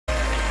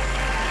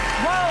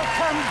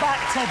Welcome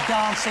back to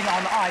Dancing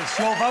on Ice.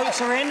 Your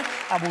votes are in,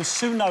 and we'll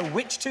soon know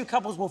which two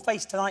couples will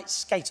face tonight's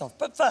skate-off.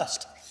 But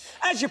first,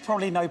 as you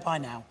probably know by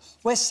now,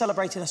 we're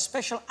celebrating a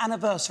special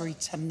anniversary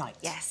tonight.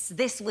 Yes,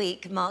 this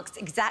week marks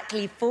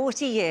exactly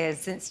 40 years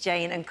since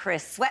Jane and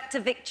Chris swept to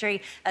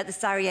victory at the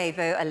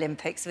Sarajevo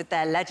Olympics with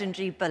their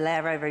legendary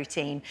bolero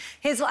routine.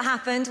 Here's what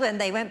happened when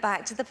they went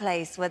back to the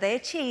place where they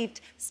achieved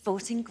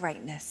sporting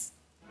greatness.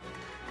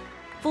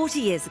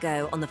 40 years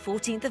ago, on the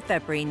 14th of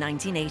February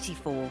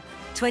 1984,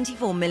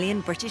 24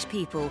 million British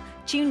people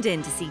tuned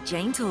in to see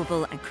Jane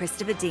Torvill and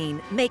Christopher Dean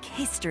make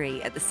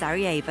history at the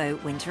Sarajevo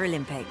Winter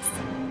Olympics.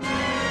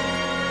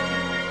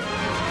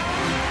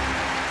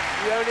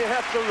 You only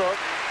have to look,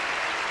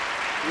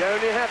 you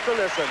only have to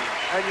listen,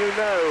 and you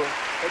know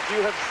that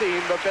you have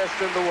seen the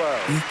best in the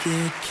world. We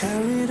get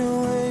carried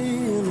away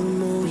in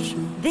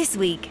emotion. This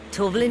week,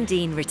 Torvill and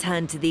Dean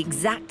returned to the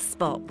exact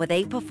spot where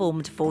they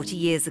performed 40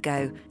 years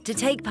ago to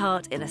take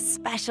part in a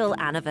special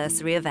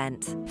anniversary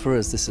event. For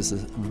us, this is a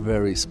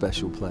very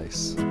special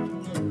place.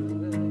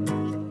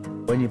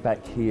 When you're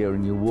back here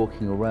and you're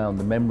walking around,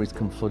 the memories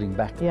come flooding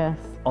back. Yes.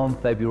 On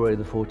February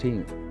the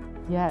 14th.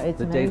 Yeah, it's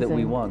the amazing. day that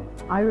we won.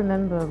 I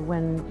remember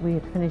when we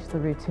had finished the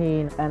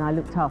routine and I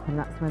looked up and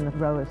that's when the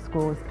row of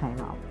scores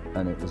came up.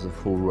 And it was a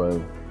full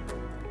row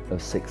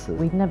of sixes.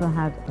 We'd never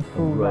had a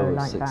full row of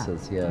like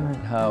sixes, that. yeah. No.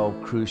 How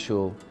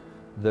crucial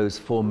those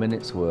 4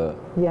 minutes were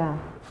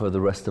for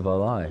the rest of our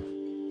life.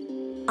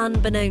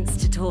 Unbeknownst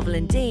to Torvill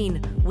and Dean,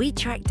 we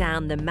tracked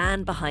down the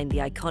man behind the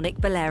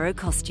iconic bolero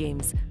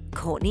costumes,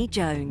 Courtney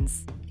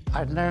Jones.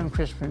 I'd known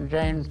Christopher and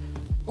Jane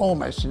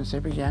almost since they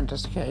began to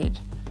skate.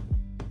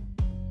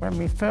 When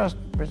we first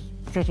was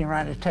sitting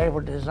around a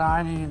table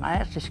designing, I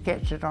actually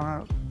sketched it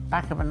on the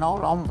back of an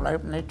old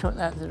envelope and they took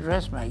that to the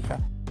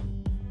dressmaker.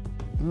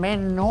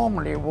 Men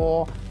normally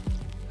wore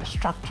a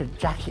structured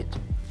jacket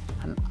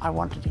and I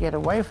wanted to get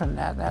away from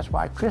that. That's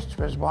why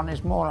Christopher's one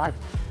is more like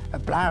a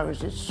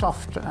blouse. It's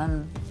soft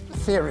and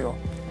ethereal,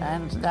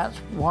 and that's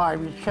why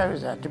we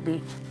chose that, to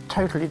be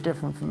totally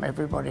different from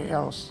everybody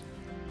else.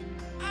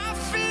 I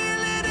feel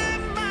it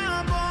in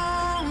my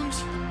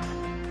bones.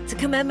 To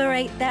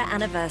commemorate their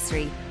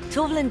anniversary,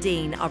 Torvill and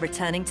Dean are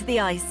returning to the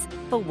ice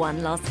for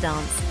one last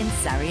dance in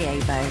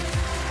Sarajevo.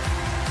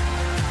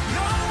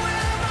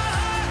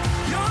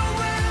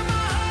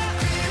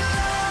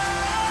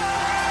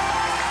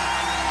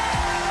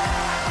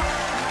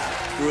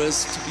 For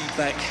us to be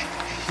back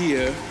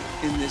here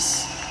in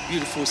this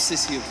beautiful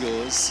city of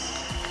yours,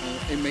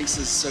 it makes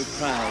us so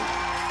proud.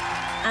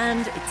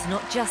 And it's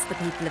not just the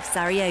people of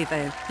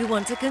Sarajevo who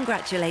want to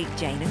congratulate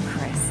Jane and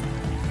Chris.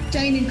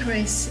 Jane and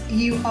Chris,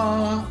 you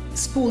are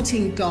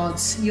sporting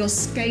gods, you're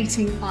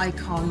skating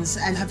icons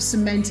and have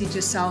cemented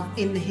yourself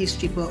in the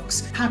history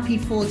books. Happy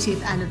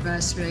 40th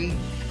anniversary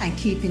and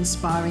keep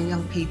inspiring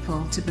young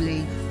people to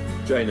believe.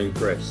 Jane and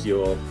Chris,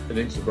 you're an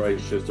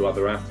inspiration to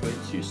other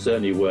athletes. You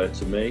certainly were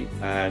to me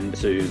and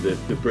to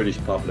the British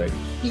public.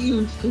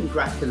 Huge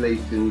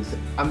congratulations.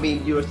 I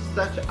mean, you're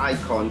such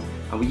icons,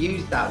 and we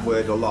use that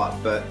word a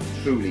lot, but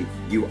truly,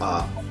 you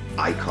are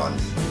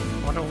icons.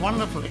 What a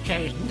wonderful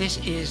occasion this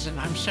is, and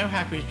I'm so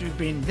happy to have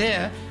been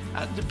there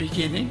at the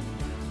beginning,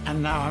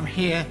 and now I'm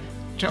here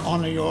to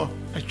honour your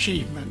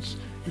achievements.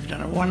 You've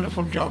done a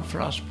wonderful job for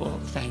our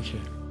sport. Thank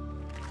you.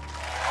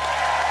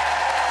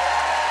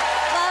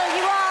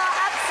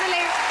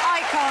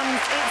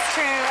 It's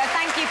true.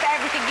 Thank you for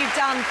everything you've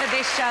done for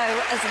this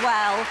show as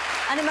well.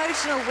 An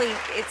emotional week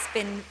it's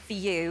been for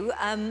you,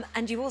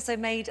 and you also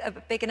made a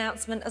big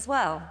announcement as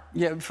well.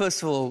 Yeah,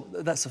 first of all,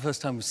 that's the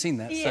first time we've seen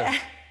that, yeah.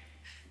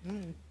 So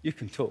you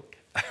can talk.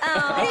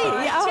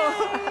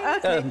 Oh,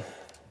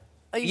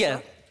 okay.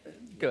 Yeah,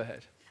 go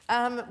ahead.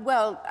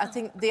 Well, I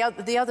think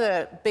the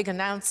other big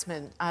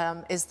announcement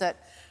is that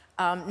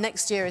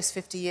next year is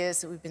 50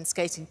 years that we've been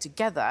skating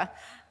together.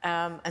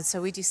 And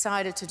so we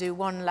decided to do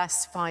one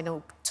last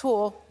final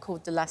tour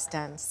called The Last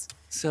Dance.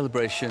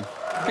 Celebration.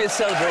 Be a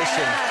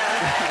celebration.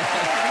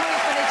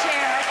 For the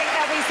cheer. I think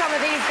there'll be some of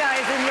these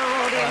guys in your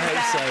audience. I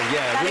hope so,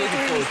 yeah. We're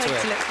looking forward to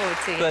it. Look forward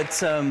to. But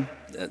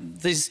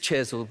these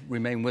chairs will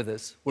remain with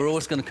us. We're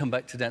always going to come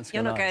back to Dancing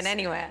on Ice. You're not going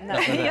anywhere. No,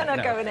 you're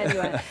not going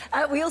anywhere.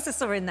 We also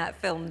saw in that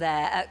film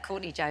there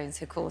Courtney Jones,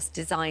 who, of course,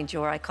 designed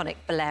your iconic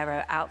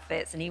bolero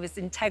outfits, and he was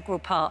an integral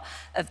part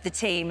of the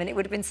team, and it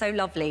would have been so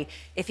lovely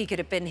if he could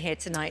have been here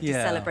tonight to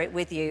celebrate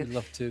with you. I'd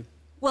love to.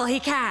 Well,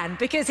 he can,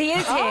 because he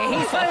is here.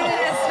 He's phoned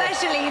in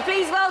especially.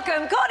 Please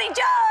welcome Courtney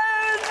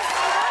Jones!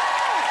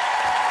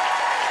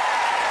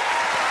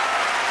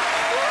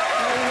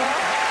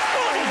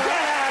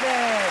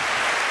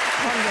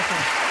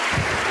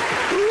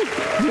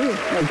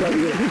 I've got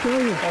you.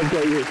 I've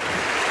got you.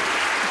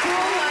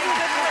 Oh, my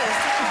goodness.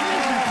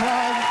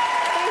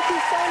 Thank you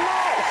so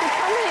much for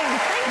coming.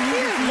 Thank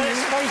you.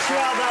 Let's face you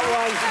out that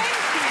way.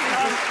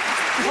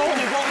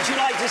 Courtney, what would you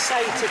like to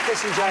say to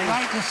Chris and Jane? I'd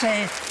like to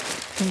say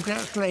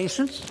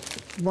congratulations,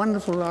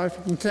 wonderful life,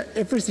 and to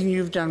everything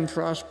you've done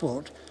for our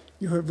sport.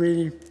 You have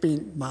really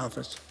been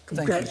marvellous.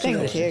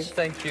 Congratulations.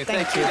 Thank you. Thank you.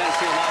 Thank you. Thank you.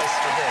 Thank you. Nice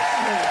for this.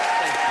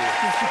 Thank you.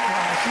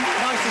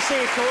 Nice to see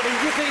you, Courtney.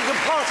 You think you can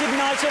party the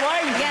night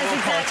away? Yes,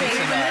 exactly.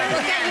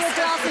 We'll get you a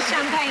glass of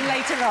champagne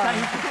later on.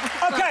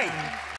 OK,